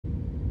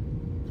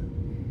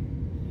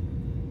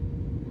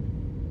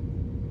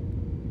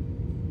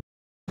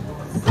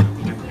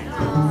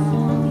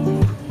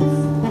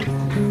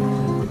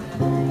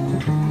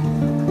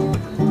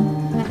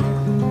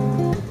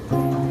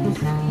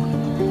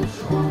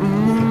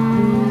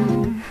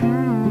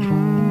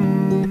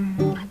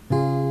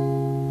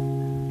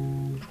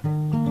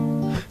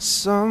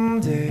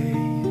someday,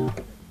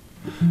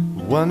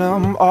 when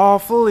I'm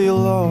awfully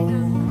low,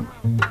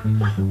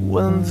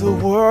 when the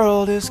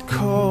world is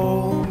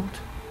cold,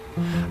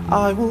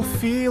 I will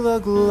feel a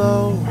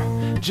glow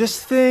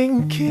just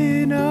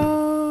thinking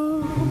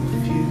of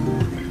you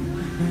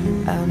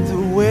and the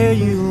way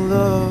you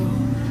look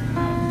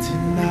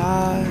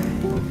tonight.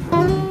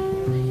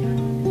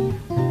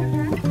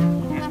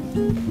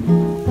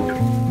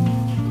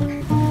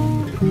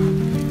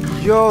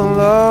 You're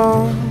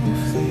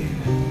lovely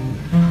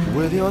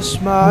with your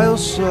smile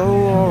so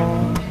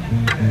warm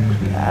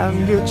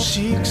and your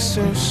cheeks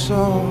so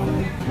soft.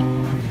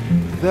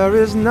 There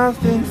is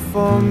nothing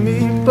for me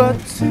but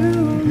to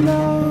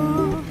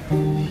love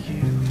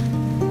you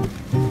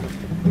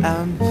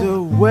and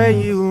the way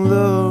you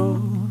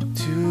look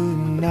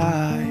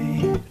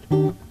tonight.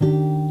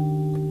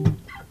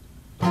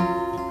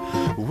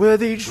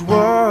 With each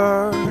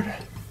word,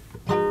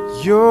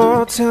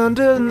 your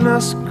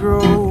tenderness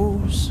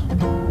grows,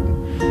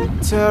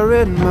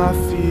 tearing my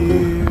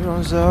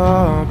fears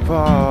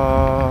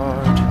apart.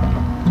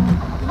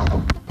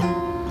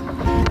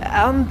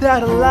 And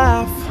that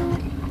laugh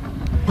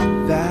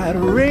that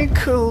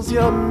wrinkles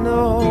your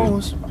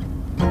nose,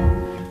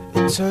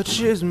 it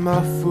touches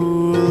my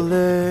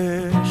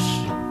foolish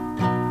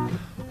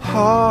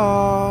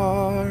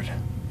heart.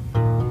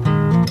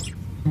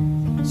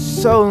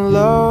 So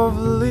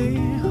lovely,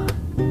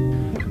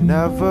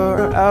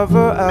 never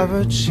ever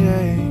ever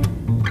change.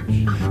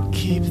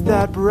 Keep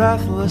that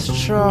breathless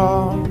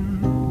charm.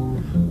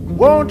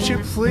 Won't you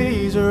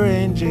please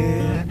arrange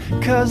it?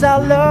 'Cause I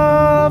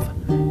love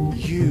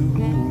you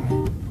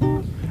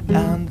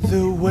and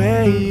the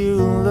way you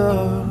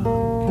look